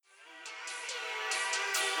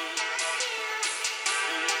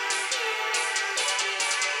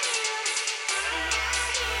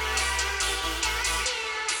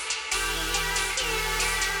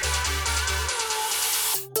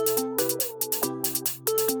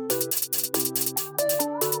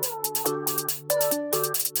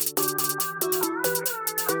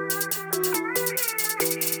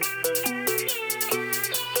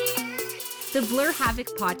The Blur Havoc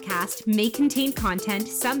podcast may contain content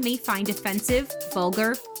some may find offensive,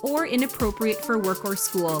 vulgar, or inappropriate for work or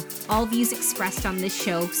school. All views expressed on this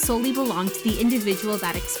show solely belong to the individual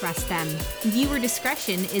that expressed them. Viewer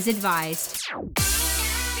discretion is advised.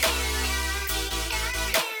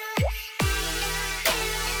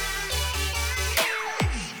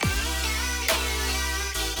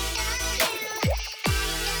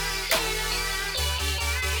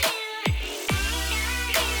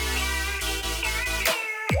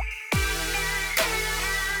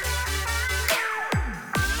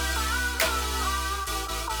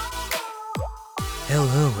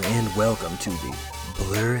 Hello and welcome to the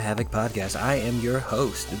Blur Havoc podcast. I am your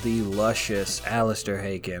host, the luscious Alistair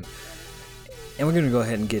Haken, and we're going to go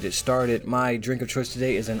ahead and get it started. My drink of choice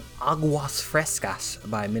today is an Aguas Frescas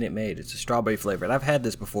by Minute Maid. It's a strawberry flavored. I've had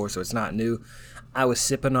this before, so it's not new. I was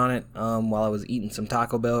sipping on it while I was eating some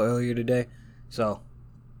Taco Bell earlier today, so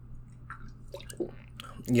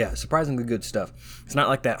yeah, surprisingly good stuff. It's not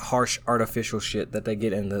like that harsh artificial shit that they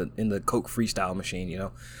get in the Coke Freestyle machine, you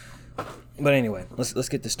know. But anyway, let's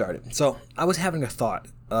get this started. So I was having a thought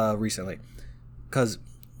recently, because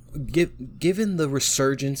given the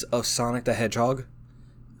resurgence of Sonic the Hedgehog,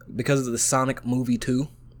 because of the Sonic movie 2,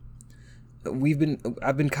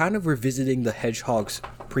 I've been kind of revisiting the Hedgehog's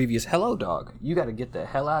previous. Hello, dog. You got to get the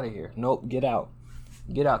hell out of here. Nope, get out,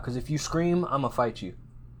 because if you scream, I'ma fight you.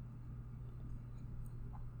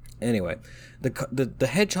 Anyway, the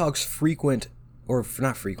Hedgehog's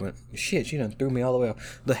not frequent. Shit, she done threw me all the way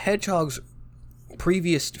off. The Hedgehog's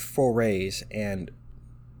previous forays and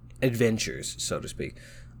adventures, so to speak,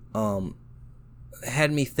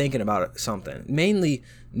 had me thinking about something. Mainly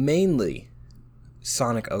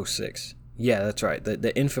Sonic 06. Yeah, that's right.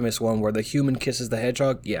 The infamous one where the human kisses the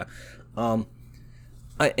hedgehog. Yeah. And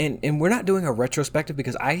we're not doing a retrospective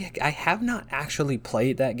because I have not actually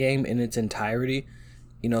played that game in its entirety.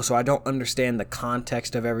 You know, so I don't understand the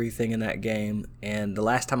context of everything in that game. And the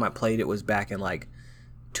last time I played it was back in like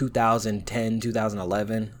 2010,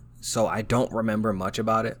 2011. So I don't remember much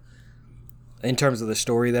about it. In terms of the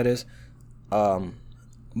story, that is.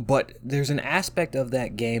 But there's an aspect of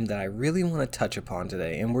that game that I really want to touch upon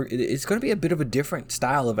today. And it's going to be a bit of a different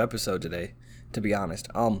style of episode today, to be honest.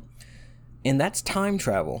 And that's time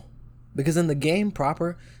travel. Because in the game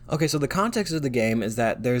proper, okay, so the context of the game is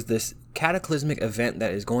that there's this cataclysmic event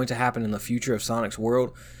that is going to happen in the future of Sonic's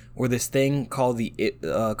world, where this thing called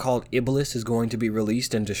Iblis is going to be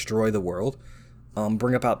released and destroy the world,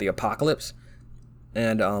 bring about the apocalypse.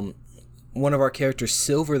 And one of our characters,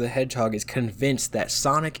 Silver the Hedgehog, is convinced that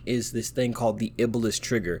Sonic is this thing called the Iblis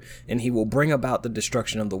Trigger, and he will bring about the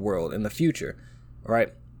destruction of the world in the future,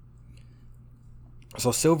 right?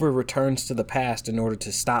 So Silver returns to the past in order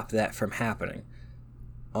to stop that from happening.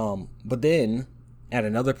 But then, at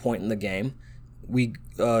another point in the game, we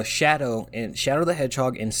Shadow the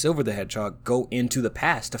Hedgehog and Silver the Hedgehog go into the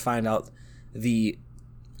past to find out the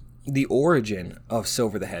origin of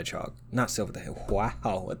Silver the Hedgehog. Not Silver the Hedgehog.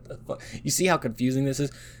 Wow, what the fuck? You see how confusing this is?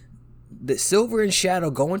 The Silver and Shadow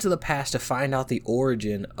go into the past to find out the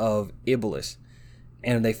origin of Iblis.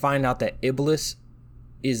 And they find out that Iblis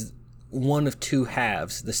is one of two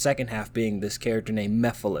halves, the second half being this character named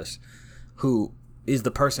Mephiles, who is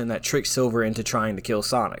the person that tricked Silver into trying to kill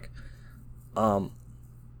Sonic.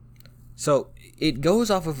 So it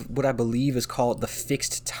goes off of what I believe is called the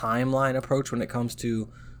fixed timeline approach when it comes to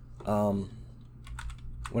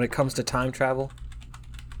time travel.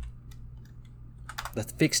 The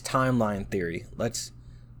fixed timeline theory. Let's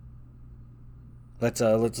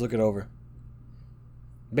look it over.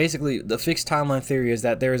 Basically, the fixed timeline theory is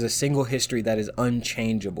that there is a single history that is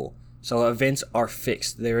unchangeable. So events are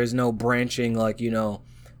fixed. There is no branching,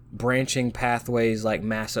 branching pathways like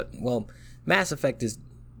Mass Effect is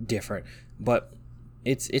different, but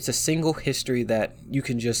it's a single history that you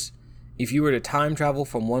can just, if you were to time travel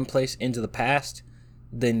from one place into the past,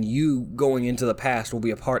 then you going into the past will be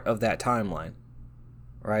a part of that timeline,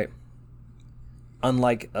 right?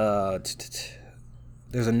 Unlike, there's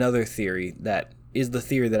another theory that is the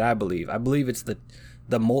theory that I believe. I believe it's the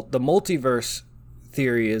multiverse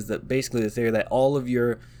theory is that basically the theory that all of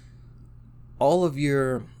your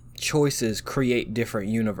choices create different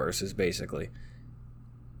universes, basically.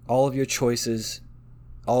 All of your choices,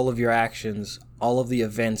 all of your actions, all of the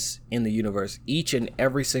events in the universe, each and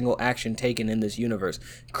every single action taken in this universe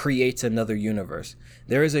creates another universe.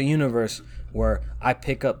 There is a universe where I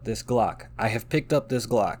pick up this Glock. I have picked up this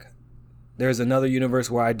Glock. There is another universe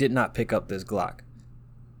where I did not pick up this Glock.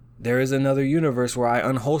 There is another universe where I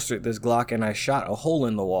unholstered this Glock and I shot a hole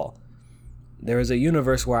in the wall. There is a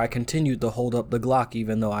universe where I continued to hold up the Glock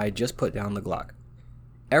even though I had just put down the Glock.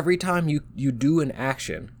 Every time you do an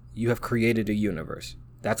action, you have created a universe.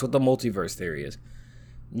 That's what the multiverse theory is.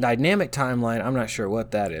 Dynamic timeline, I'm not sure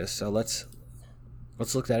what that is, so let's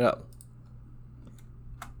look that up.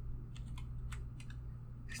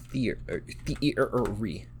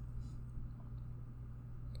 Theory.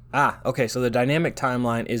 Okay, so the dynamic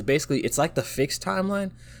timeline is basically, it's like the fixed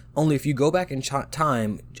timeline, only if you go back in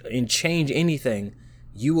time and change anything,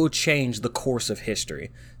 you will change the course of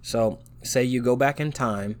history. So, say you go back in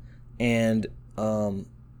time and,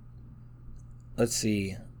 let's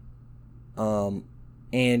see,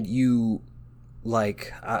 and you,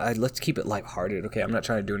 like, let's keep it lighthearted, okay? I'm not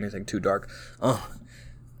trying to do anything too dark.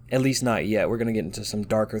 At least not yet. We're going to get into some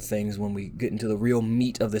darker things when we get into the real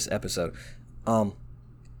meat of this episode.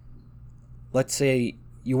 Let's say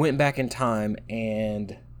you went back in time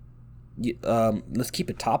and let's keep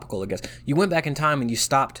it topical, I guess. You went back in time and you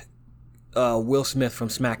stopped Will Smith from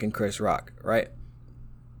smacking Chris Rock, right?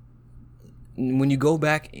 When you go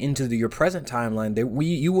back into your present timeline,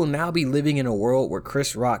 you will now be living in a world where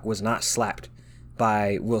Chris Rock was not slapped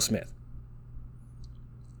by Will Smith.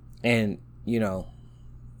 And, you know,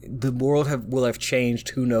 the world will have changed.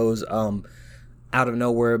 Who knows? Out of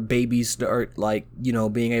nowhere, babies start, like, you know,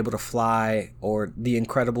 being able to fly, or The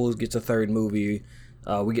Incredibles gets a third movie.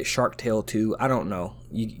 We get Shark Tale 2. I don't know.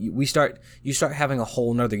 You start having a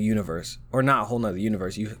whole nother universe, or not a whole nother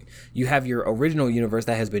universe. You have your original universe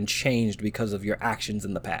that has been changed because of your actions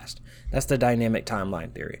in the past. That's the dynamic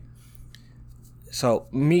timeline theory. So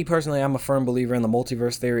me personally, I'm a firm believer in the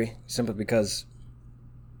multiverse theory, simply because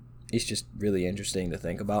it's just really interesting to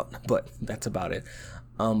think about. But that's about it.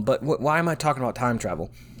 But why am I talking about time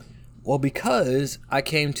travel? Well, because I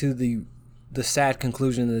came to the sad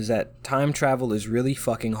conclusion is that time travel is really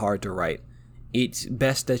fucking hard to write. It's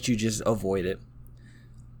best that you just avoid it.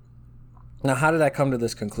 Now, how did I come to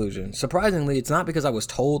this conclusion? Surprisingly, it's not because I was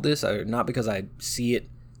told this, or not because I see it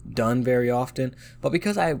done very often, but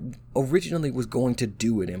because I originally was going to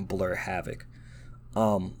do it in Blur Havoc.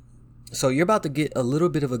 So you're about to get a little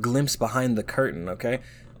bit of a glimpse behind the curtain, okay?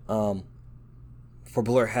 For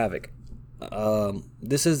Blur Havoc.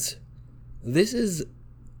 This is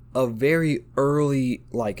a very early,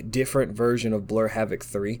 like, different version of Blur Havoc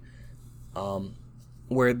 3,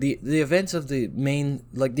 where the events of the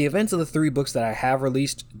events of the 3 books that I have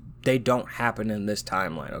released, they don't happen in this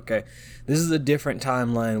timeline, okay? This is a different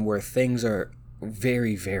timeline where things are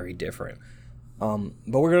very, very different. But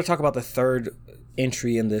we're going to talk about the third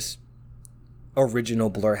entry in this original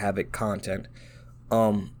Blur Havoc content,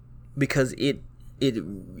 because it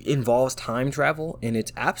involves time travel, and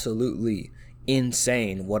it's absolutely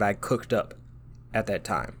insane what I cooked up at that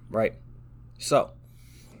time, right? So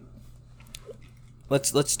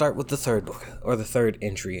let's start with the third book, or the third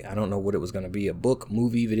entry. I don't know what it was going to be, a book,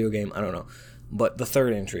 movie, video game, I don't know, but the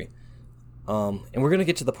third entry. And we're going to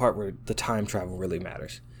get to the part where the time travel really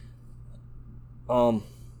matters. It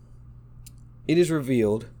is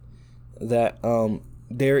revealed that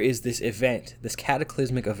there is this event, this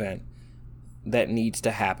cataclysmic event that needs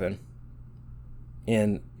to happen,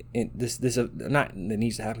 and this not that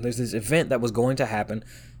needs to happen. There's this event that was going to happen,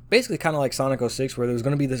 basically kind of like Sonic 06, where there was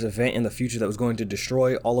going to be this event in the future that was going to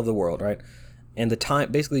destroy all of the world, right? And the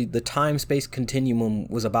time space continuum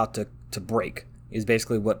was about to break, is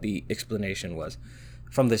basically what the explanation was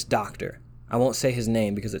from this doctor. I won't say his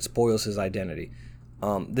name because it spoils his identity.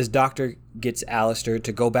 This doctor gets Alistair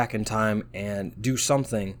to go back in time and do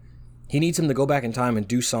something. He needs him to go back in time and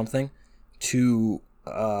do something to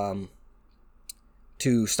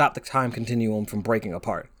stop the time continuum from breaking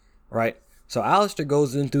apart, right? So Alistair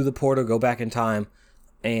goes in through the portal, go back in time,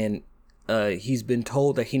 and he's been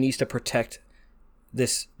told that he needs to protect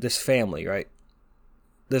this family, right?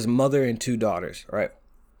 This mother and 2 daughters, right?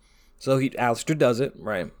 So Alistair does it,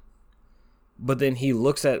 right? But then he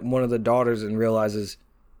looks at one of the daughters and realizes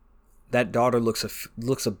that daughter looks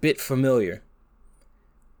a bit familiar.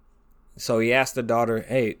 So he asks the daughter,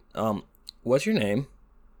 "Hey, what's your name?"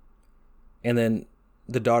 And then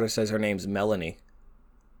the daughter says her name's Melanie.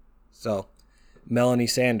 So, Melanie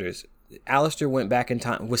Sanders. Alistair went back in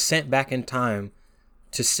time, was sent back in time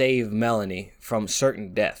to save Melanie from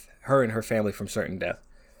certain death, her and her family from certain death.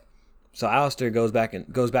 So Alistair goes back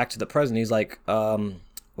to the present. He's like,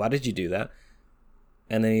 "Why did you do that?"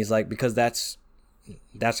 And then he's like, "Because that's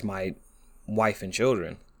my wife and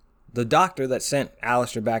children." The doctor that sent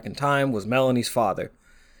Alistair back in time was Melanie's father.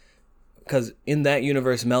 Because in that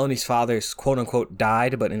universe, Melanie's father, quote unquote,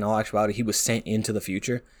 died, but in all actuality, he was sent into the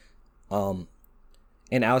future. And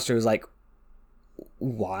Alistair was like,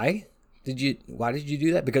 why did you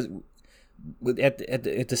do that? at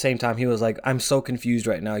the same time, he was like, I'm so confused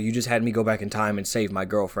right now. You just had me go back in time and save my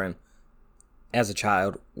girlfriend as a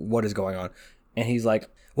child. What is going on? And he's like,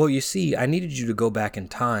 well, you see, I needed you to go back in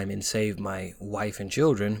time and save my wife and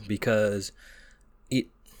children because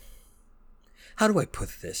how do I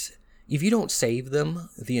put this? If you don't save them,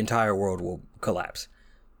 the entire world will collapse.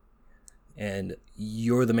 And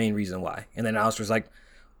you're the main reason why. And then Alistair's like,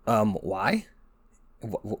 why?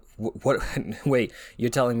 What? Wait, you're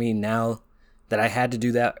telling me now that I had to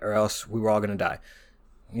do that or else we were all going to die?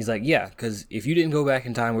 He's like, yeah, because if you didn't go back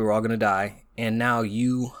in time, we were all going to die. And now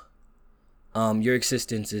your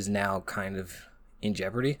existence is now kind of in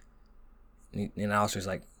jeopardy. And Alistair's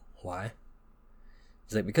like, why?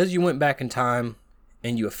 He's like, because you went back in time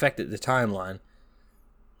and you affected the timeline,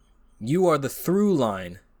 you are the through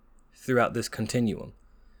line throughout this continuum.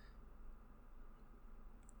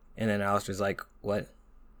 And then Alistair's like, what?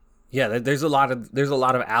 Yeah, there's a lot of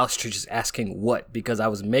Alistair just asking what, because I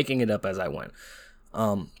was making it up as I went.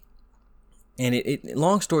 And it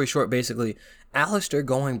long story short, basically, Alistair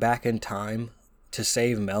going back in time to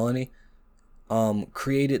save Melanie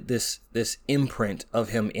created this imprint of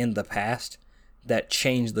him in the past that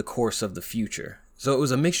changed the course of the future. So it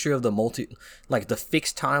was a mixture of the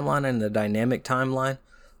fixed timeline and the dynamic timeline,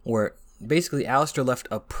 where basically Alistair left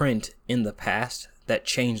a print in the past that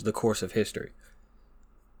changed the course of history.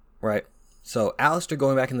 Right? So Alistair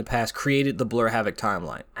going back in the past created the Blur Havoc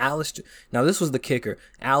timeline. Now this was the kicker.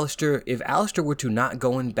 If Alistair were to not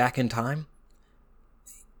go back in time,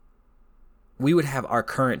 we would have our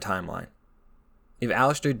current timeline. If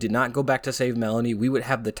Alistair did not go back to save Melanie, we would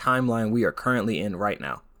have the timeline we are currently in right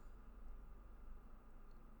now.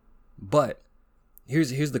 But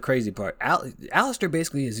here's the crazy part. Alistair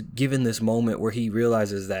basically is given this moment where he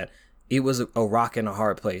realizes that it was a rock and a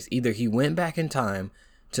hard place. Either he went back in time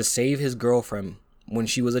to save his girlfriend when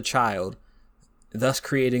she was a child, thus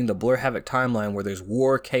creating the Blur Havoc timeline where there's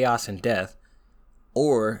war, chaos, and death,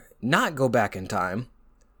 or not go back in time.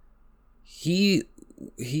 His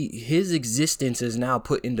existence is now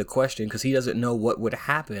put into question because he doesn't know what would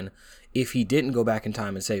happen if he didn't go back in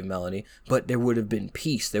time and save Melanie, but there would have been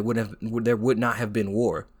peace. There would not have been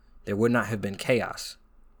war. There would not have been chaos.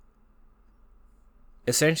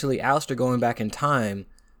 Essentially, Alistair going back in time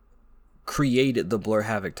created the Blur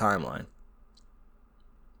Havoc timeline,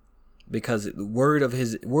 because word of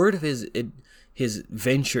his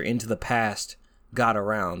venture into the past got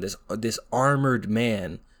around. This armored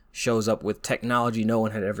man shows up with technology no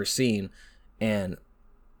one had ever seen, and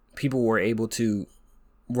people were able to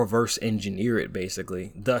reverse engineer it,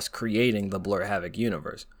 basically, thus creating the Blur Havoc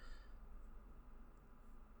universe.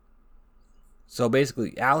 So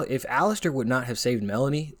basically, if Alistair would not have saved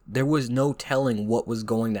Melanie, there was no telling what was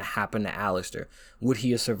going to happen to Alistair. Would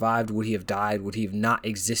he have survived? Would he have died? Would he have not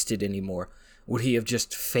existed anymore? Would he have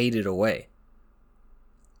just faded away?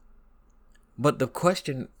 But the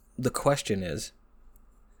question is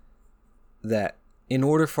that in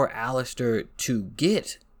order for Alistair to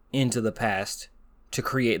get into the past to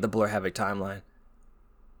create the Blur Havoc timeline,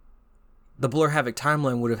 the Blur Havoc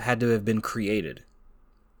timeline would have had to have been created.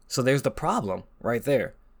 So there's the problem right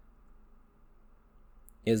there.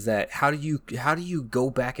 Is that how do you go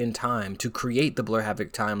back in time to create the Blur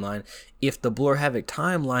Havoc timeline if the Blur Havoc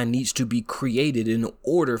timeline needs to be created in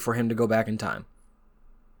order for him to go back in time?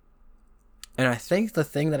 And I think the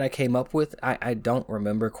thing that I came up with, I don't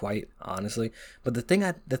remember quite honestly, but the thing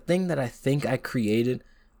that I think I created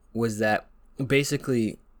was that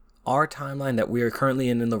basically our timeline that we are currently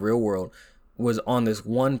in the real world was on this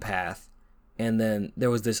one path. And then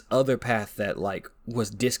there was this other path that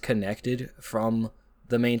was disconnected from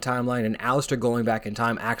the main timeline, and Alistair going back in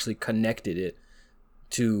time actually connected it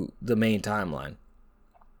to the main timeline.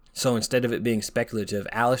 So instead of it being speculative,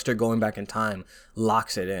 Alistair going back in time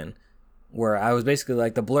locks it in. Where I was basically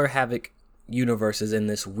like, the Blur Havoc universe is in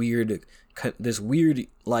this weird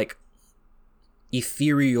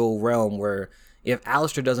ethereal realm where if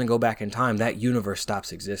Alistair doesn't go back in time, that universe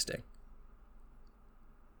stops existing.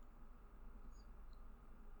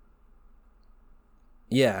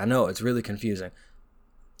 Yeah, I know, it's really confusing.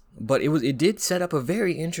 But it did set up a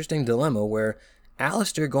very interesting dilemma where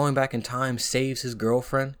Alistair going back in time saves his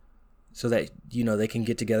girlfriend so that, they can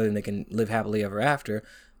get together and they can live happily ever after,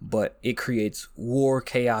 but it creates war,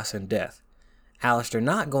 chaos, and death. Alistair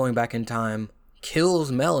not going back in time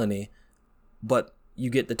kills Melanie, but you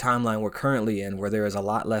get the timeline we're currently in where there is a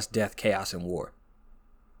lot less death, chaos, and war.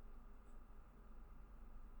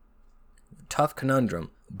 Tough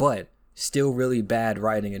conundrum, but still really bad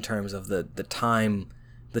writing in terms of the time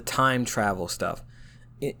travel stuff.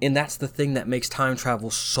 And that's the thing that makes time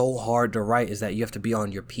travel so hard to write, is that you have to be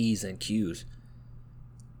on your P's and Q's.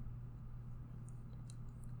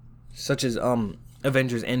 Such as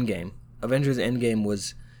Avengers Endgame. Avengers Endgame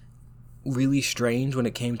was really strange when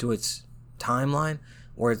it came to its timeline,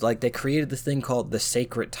 where it's like they created this thing called the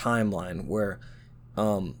sacred timeline, where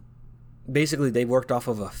basically they worked off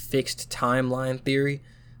of a fixed timeline theory,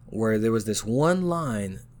 where there was this one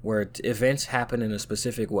line where events happen in a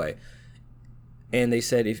specific way. And they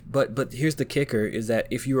said, but here's the kicker, is that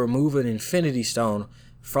if you remove an Infinity Stone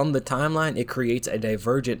from the timeline, it creates a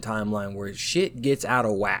divergent timeline where shit gets out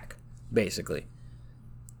of whack, basically.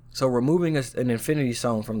 So removing an Infinity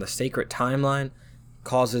Stone from the sacred timeline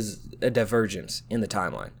causes a divergence in the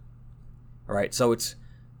timeline. All right, so it's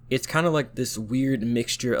kind of like this weird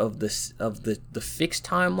mixture of the fixed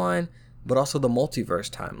timeline, but also the multiverse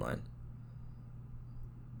timeline.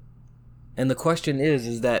 And the question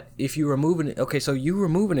is that if you remove you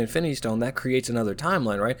remove an Infinity Stone, that creates another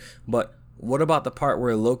timeline, right? But what about the part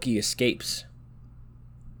where Loki escapes?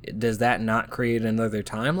 Does that not create another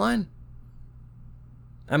timeline?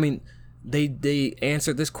 I mean, they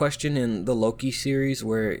answered this question in the Loki series,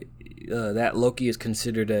 where that Loki is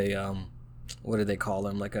considered a what did they call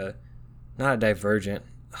him? Like not a divergent.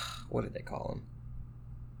 What did they call him?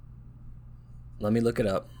 Let me look it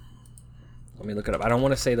up. I don't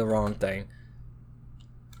want to say the wrong thing.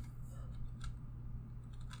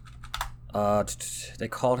 They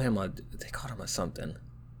called him a something.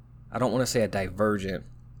 I don't want to say a divergent,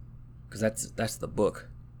 because that's the book.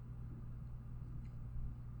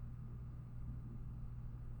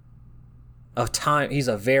 Of time, he's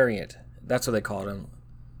a variant. That's what they called him.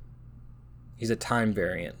 He's a time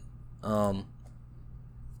variant.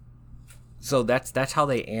 So that's how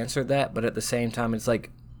they answered that, but at the same time, it's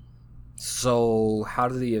like, so how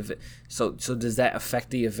do so does that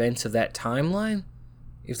affect the events of that timeline?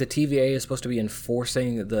 If the TVA is supposed to be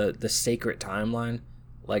enforcing the sacred timeline,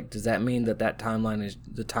 like, does that mean that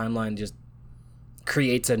timeline just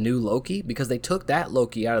creates a new Loki? Because they took that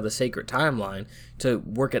Loki out of the sacred timeline to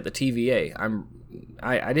work at the TVA.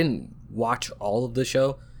 I didn't watch all of the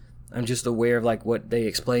show. I'm just aware of like what they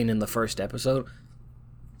explain in the first episode.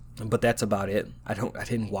 But that's about it. I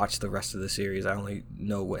didn't watch the rest of the series. I only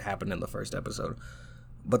know what happened in the first episode.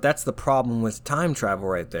 But that's the problem with time travel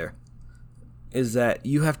right there, is that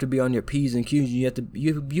you have to be on your P's and Q's.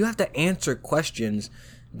 You have to answer questions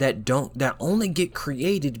that only get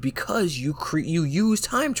created because you use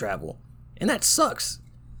time travel. And that sucks.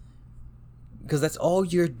 Because that's all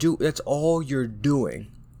you're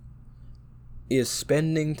doing is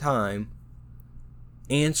spending time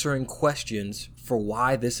answering questions for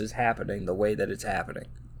why this is happening the way that it's happening.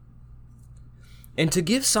 And to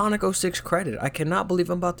give Sonic 06 credit, I cannot believe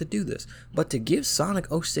I'm about to do this, but to give Sonic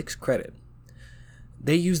 06 credit,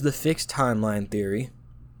 they used the fixed timeline theory,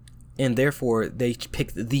 and therefore they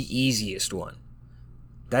picked the easiest one.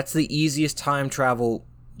 That's the easiest time travel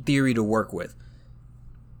theory to work with.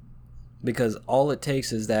 Because all it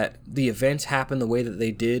takes is that the events happen the way that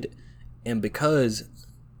they did, and because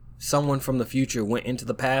someone from the future went into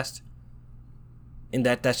the past, and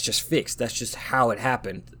that's just fixed. That's just how it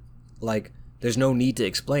happened. Like, there's no need to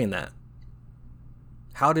explain that.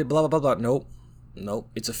 How did blah, blah, blah, blah? Nope.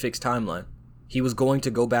 It's a fixed timeline. He was going to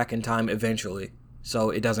go back in time eventually, so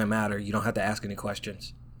it doesn't matter. You don't have to ask any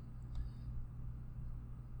questions.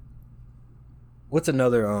 What's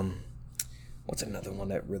another one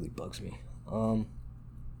that really bugs me?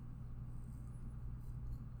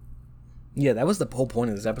 Yeah, that was the whole point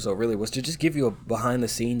of this episode, really, was to just give you a behind the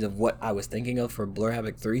scenes of what I was thinking of for Blur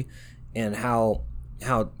Havoc 3, and how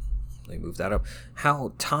let me move that up,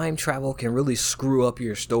 how time travel can really screw up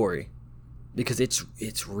your story, because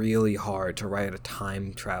it's really hard to write a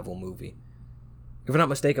time travel movie. If I'm not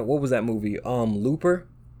mistaken, what was that movie? Looper?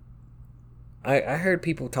 I heard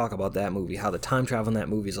people talk about that movie, how the time travel in that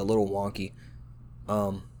movie is a little wonky.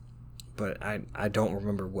 But I don't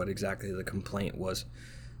remember what exactly the complaint was.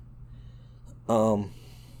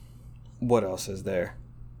 What else is there?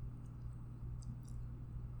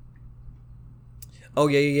 Oh,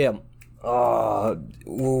 yeah.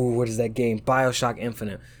 What is that game? BioShock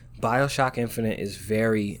Infinite. BioShock Infinite is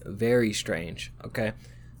very, very strange, okay?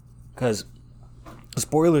 Because,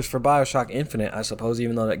 spoilers for BioShock Infinite, I suppose,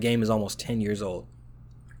 even though that game is almost 10 years old.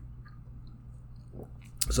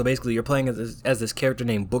 So basically, you're playing as this character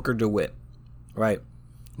named Booker DeWitt, right?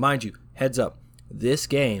 Mind you, heads up, this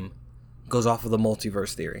game goes off of the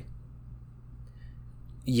multiverse theory.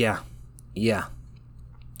 Yeah,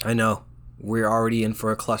 I know. We're already in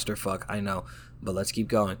for a clusterfuck, I know. But let's keep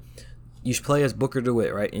going. you play as Booker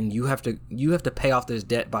DeWitt, right? And you have to pay off this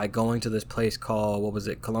debt by going to this place called, what was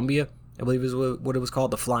it, Columbia? I believe is what it was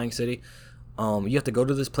called, the Flying City. You have to go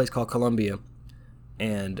to this place called Columbia,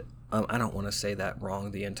 and I don't want to say that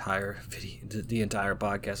wrong the entire video, the entire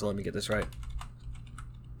podcast. So let me get this right.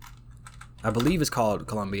 I believe it's called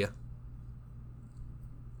Columbia.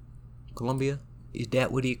 Columbia? Is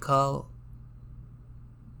that what it called?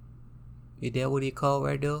 Is that what it called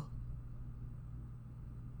right there?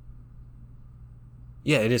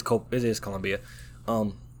 Yeah, it is Columbia.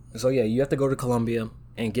 So yeah, you have to go to Columbia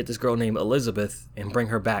and get this girl named Elizabeth and bring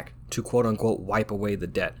her back to quote unquote wipe away the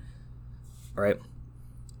debt. All right.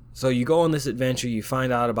 So you go on this adventure, you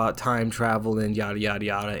find out about time travel and yada yada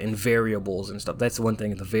yada and variables and stuff. That's one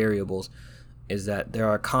thing, the variables, is that there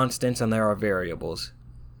are constants and there are variables.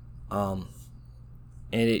 And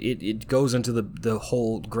it goes into the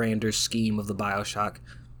whole grander scheme of the BioShock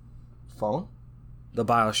phone? The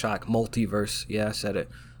BioShock multiverse. Yeah, I said it.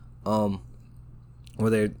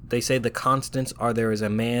 Where they say the constants are there is a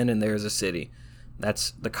man and there is a city.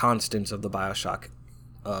 That's the constants of the BioShock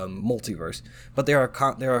multiverse. But there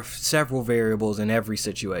are several variables in every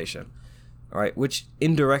situation. All right, which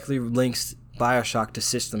indirectly links BioShock to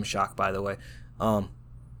System Shock, by the way.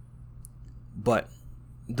 But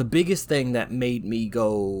the biggest thing that made me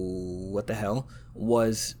go, what the hell,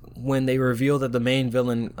 was when they revealed that the main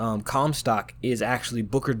villain, Comstock, is actually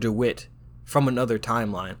Booker DeWitt from another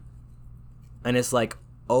timeline. And it's like,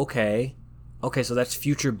 okay, so that's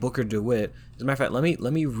future Booker DeWitt. As a matter of fact,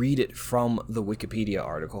 let me read it from the Wikipedia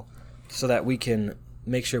article so that we can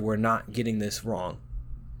make sure we're not getting this wrong.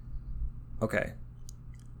 Okay.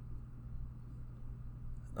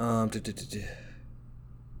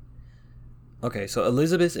 Okay, so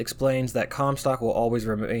Elizabeth explains that Comstock will always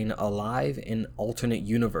remain alive in alternate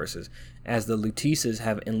universes, as the Luteces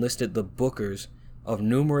have enlisted the Bookers of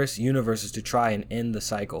numerous universes to try and end the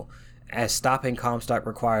cycle. As stopping Comstock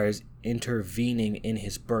requires intervening in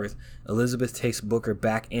his birth, Elizabeth takes Booker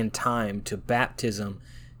back in time to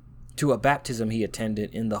a baptism he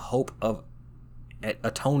attended in the hope of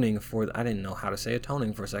atoning for, I didn't know how to say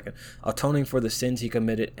atoning for a second, atoning for the sins he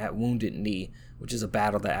committed at Wounded Knee, which is a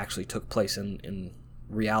battle that actually took place in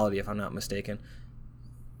reality, if I'm not mistaken.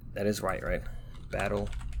 That is right? Battle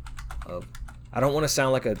of, I don't want to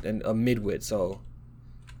sound like a midwit, so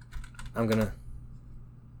I'm gonna,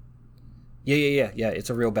 yeah,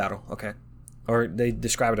 it's a real battle, okay. Or they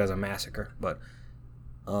describe it as a massacre, but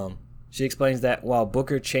she explains that while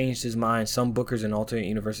Booker changed his mind, some Bookers in alternate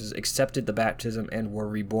universes accepted the baptism and were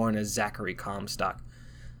reborn as Zachary Comstock.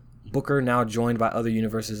 Booker, now joined by other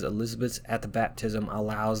universes, Elizabeth at the baptism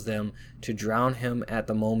allows them to drown him at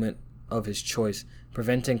the moment of his choice,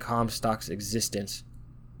 preventing Comstock's existence.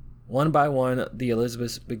 One by one, the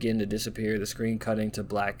Elizabeths begin to disappear, the screen cutting to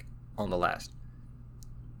black on the last.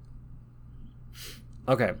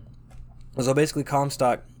 Okay, so basically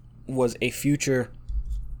Comstock was a future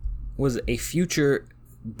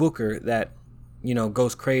Booker that,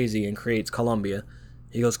 goes crazy and creates Columbia.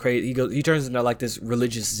 He goes crazy. He turns into like this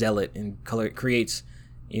religious zealot and creates,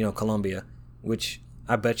 Columbia, which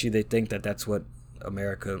I bet you they think that that's what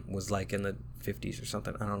America was like in the 50s or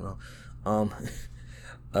something. I don't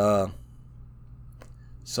know.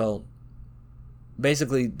 So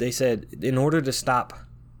basically they said in order to stop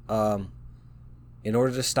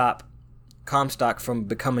Comstock from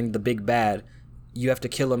becoming the big bad, you have to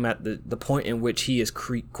kill him at the point in which he is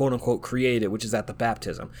quote unquote created, which is at the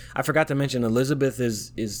baptism. I forgot to mention Elizabeth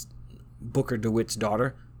is Booker DeWitt's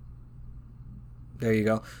daughter. There you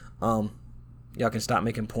go. Y'all can stop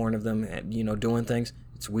making porn of them and, doing things.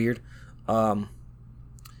 It's weird. But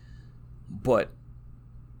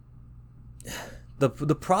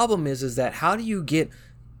the problem is that how do you get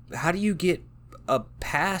a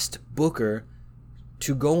past Booker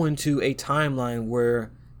to go into a timeline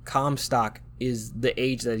where Comstock is the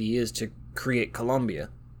age that he is to create Columbia,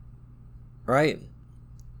 right?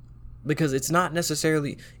 Because it's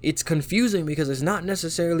confusing because it's not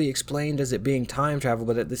necessarily explained as it being time travel,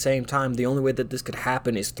 but at the same time, the only way that this could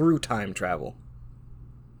happen is through time travel.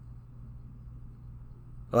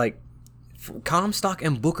 Like, Comstock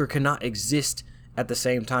and Booker cannot exist at the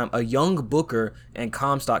same time. A young Booker and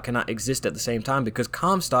Comstock cannot exist at the same time because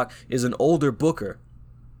Comstock is an older Booker.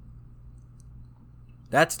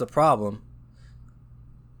 That's the problem.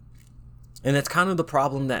 And that's kind of the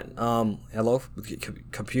problem that, hello,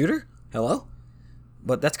 computer? Hello?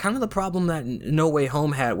 But that's kind of the problem that No Way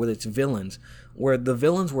Home had with its villains, where the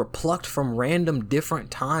villains were plucked from random different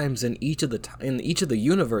times in each of the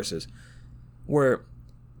universes. Where,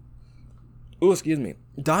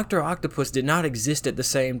 Dr. Octopus did not exist at the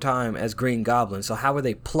same time as Green Goblin, so how were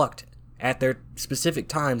they plucked at their specific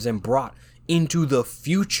times and brought into the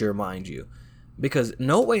future, mind you. Because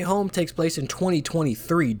No Way Home takes place in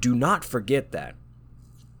 2023. Do not forget that.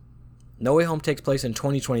 No Way Home takes place in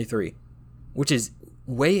 2023, which is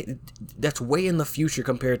that's way in the future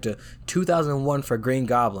compared to 2001 for Green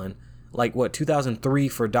Goblin, like 2003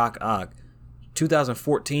 for Doc Ock,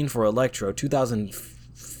 2014 for Electro,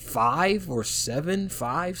 2005 or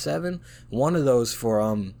 7, one of those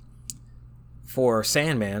for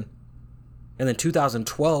Sandman, and then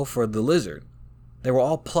 2012 for the Lizard. They were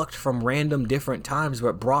all plucked from random different times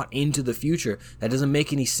but brought into the future. That doesn't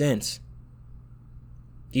make any sense.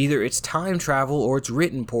 Either it's time travel or it's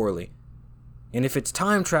written poorly. And if it's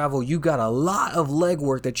time travel, you got a lot of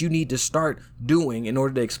legwork that you need to start doing in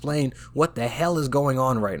order to explain what the hell is going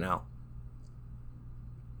on right now.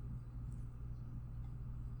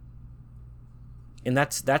 And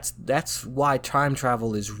that's why time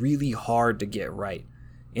travel is really hard to get right.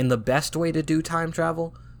 And the best way to do time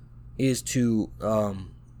travel is to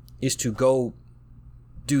go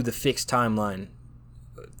do the fixed timeline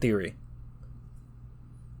theory.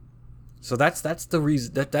 So that's the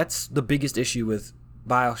reason that's the biggest issue with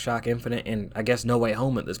BioShock Infinite and I guess No Way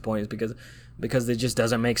Home at this point, is because it just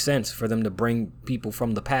doesn't make sense for them to bring people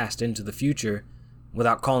from the past into the future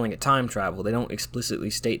without calling it time travel. They don't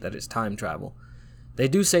explicitly state that it's time travel. They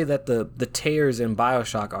do say that the tears in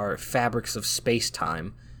BioShock are fabrics of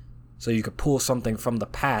space-time, so you could pull something from the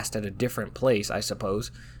past at a different place, I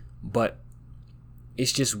suppose. But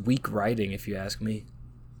it's just weak writing, if you ask me.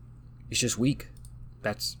 It's just weak.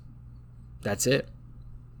 That's it.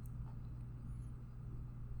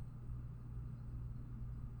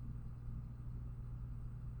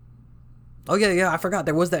 Oh yeah, I forgot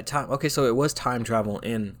there was that time. Okay, so it was time travel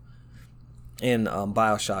in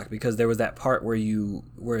BioShock, because there was that part where you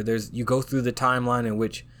go through the timeline in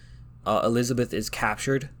which Elizabeth is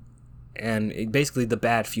captured, and basically the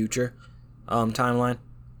bad future timeline.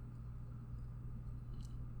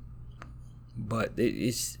 But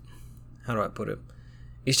it's, how do I put it?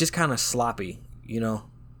 It's just kind of sloppy,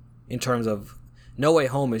 in terms of No Way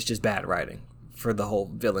Home is just bad writing for the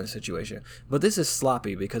whole villain situation. But this is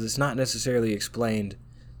sloppy because it's not necessarily explained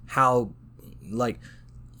how,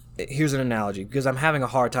 here's an analogy, because I'm having a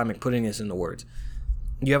hard time putting this into words.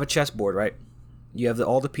 You have a chessboard, right? You have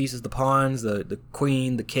all the pieces, the pawns, the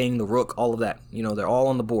queen, the king, the rook, all of that. They're all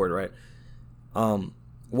on the board, right?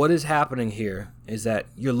 What is happening here is that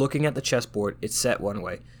you're looking at the chessboard, it's set one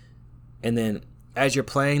way, and then as you're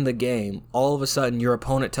playing the game, all of a sudden your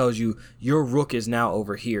opponent tells you your rook is now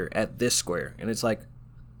over here at this square. And it's like,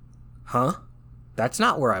 huh? That's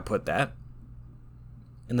not where I put that.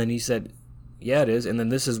 And then he said, yeah, it is. And then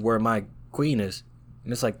this is where my queen is.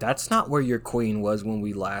 And it's like, that's not where your queen was when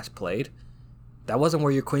we last played. That wasn't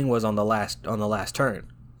where your queen was on the last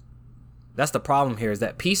turn. That's the problem here, is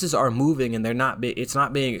that pieces are moving and it's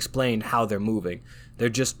not being explained how they're moving. They're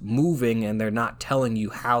just moving and they're not telling you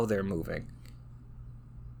how they're moving.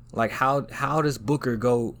 Like, how does Booker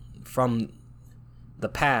go from the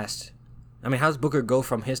past? I mean, how does Booker go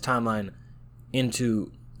from his timeline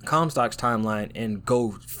into Comstock's timeline and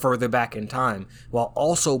go further back in time while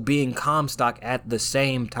also being Comstock at the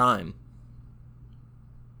same time?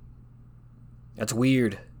 That's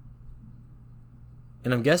weird.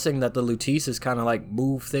 And I'm guessing that the Luteces kind of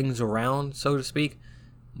move things around, so to speak.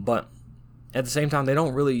 But at the same time, they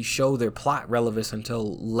don't really show their plot relevance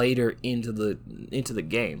until later into the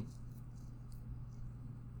game.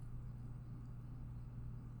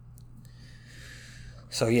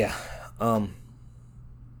 So yeah,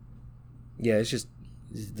 it's just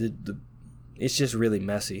it's just really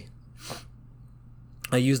messy.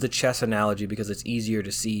 I use the chess analogy because it's easier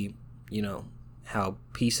to see, how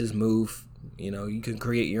pieces move. You can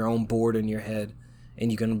create your own board in your head,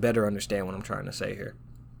 and you can better understand what I'm trying to say here.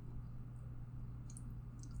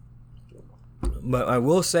 But I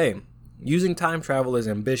will say, using time travel is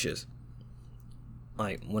ambitious.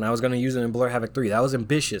 Like, when I was going to use it in Blur Havoc 3, that was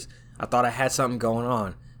ambitious. I thought I had something going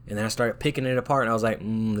on. And then I started picking it apart, and I was like,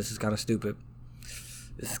 this is kind of stupid.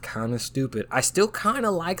 This is kind of stupid. I still kind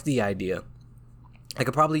of like the idea. I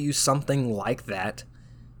could probably use something like that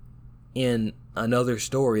in another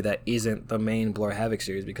story that isn't the main Blur Havoc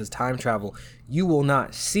series, because time travel, you will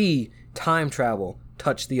not see time travel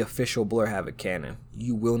touch the official Blur Havoc canon.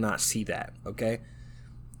 You will not see that, okay?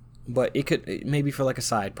 But it could, maybe for a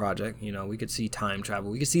side project, we could see time travel.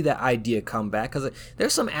 We could see that idea come back, because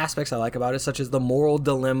there's some aspects I like about it, such as the moral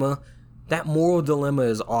dilemma. That moral dilemma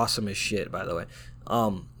is awesome as shit, by the way.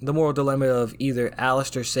 The moral dilemma of either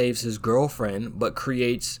Alistair saves his girlfriend but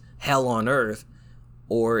creates hell on Earth,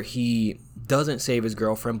 or he doesn't save his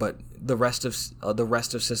girlfriend, but the rest of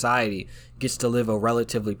society gets to live a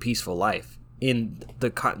relatively peaceful life in the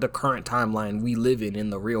current timeline we live in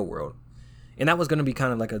the real world. And that was going to be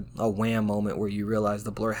kind of like a wham moment where you realize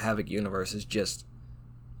the Blur Havoc universe is just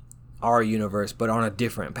our universe, but on a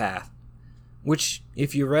different path. Which,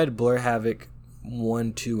 if you read Blur Havoc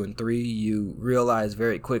 1, 2, and 3, you realize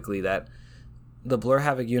very quickly that the Blur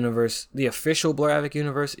Havoc universe, the official Blur Havoc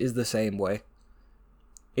universe, is the same way.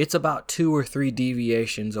 It's about 2 or 3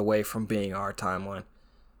 deviations away from being our timeline.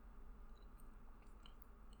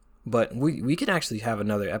 But we could actually have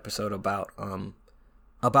another episode about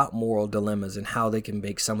moral dilemmas and how they can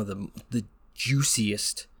make some of the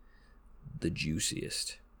juiciest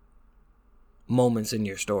moments in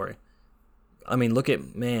your story. I mean, look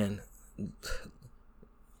at, man,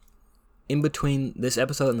 in between this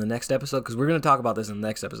episode and the next episode, because we're going to talk about this in the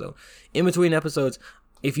next episode. In between episodes,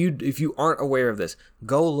 if you aren't aware of this,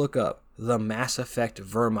 go look up the Mass Effect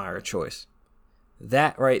Virmire choice.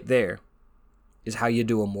 That right there is how you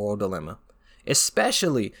do a moral dilemma.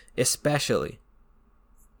 Especially if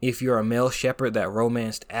you're a male shepherd that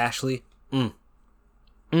romanced Ashley. That's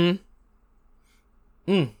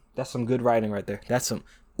some good writing right there. That's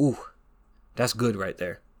good right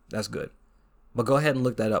there. That's good. But go ahead and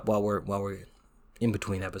look that up while we're in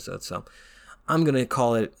between episodes. So I'm going to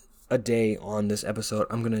call it a day on this episode.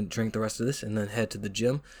 I'm going to drink the rest of this and then head to the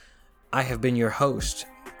gym. I have been your host,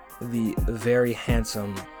 the very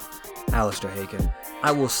handsome Alistair Haken.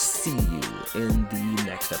 I will see you in the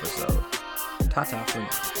next episode. Ta-ta for now.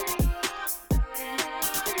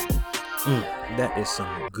 That is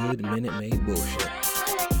some good Minute Maid bullshit.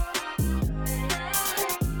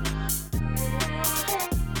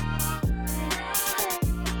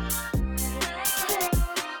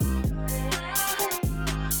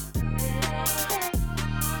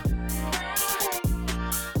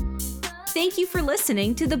 Thank you for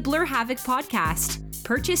listening to the Blur Havoc podcast.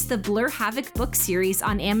 Purchase the Blur Havoc book series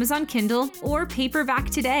on Amazon Kindle or paperback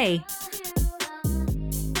today.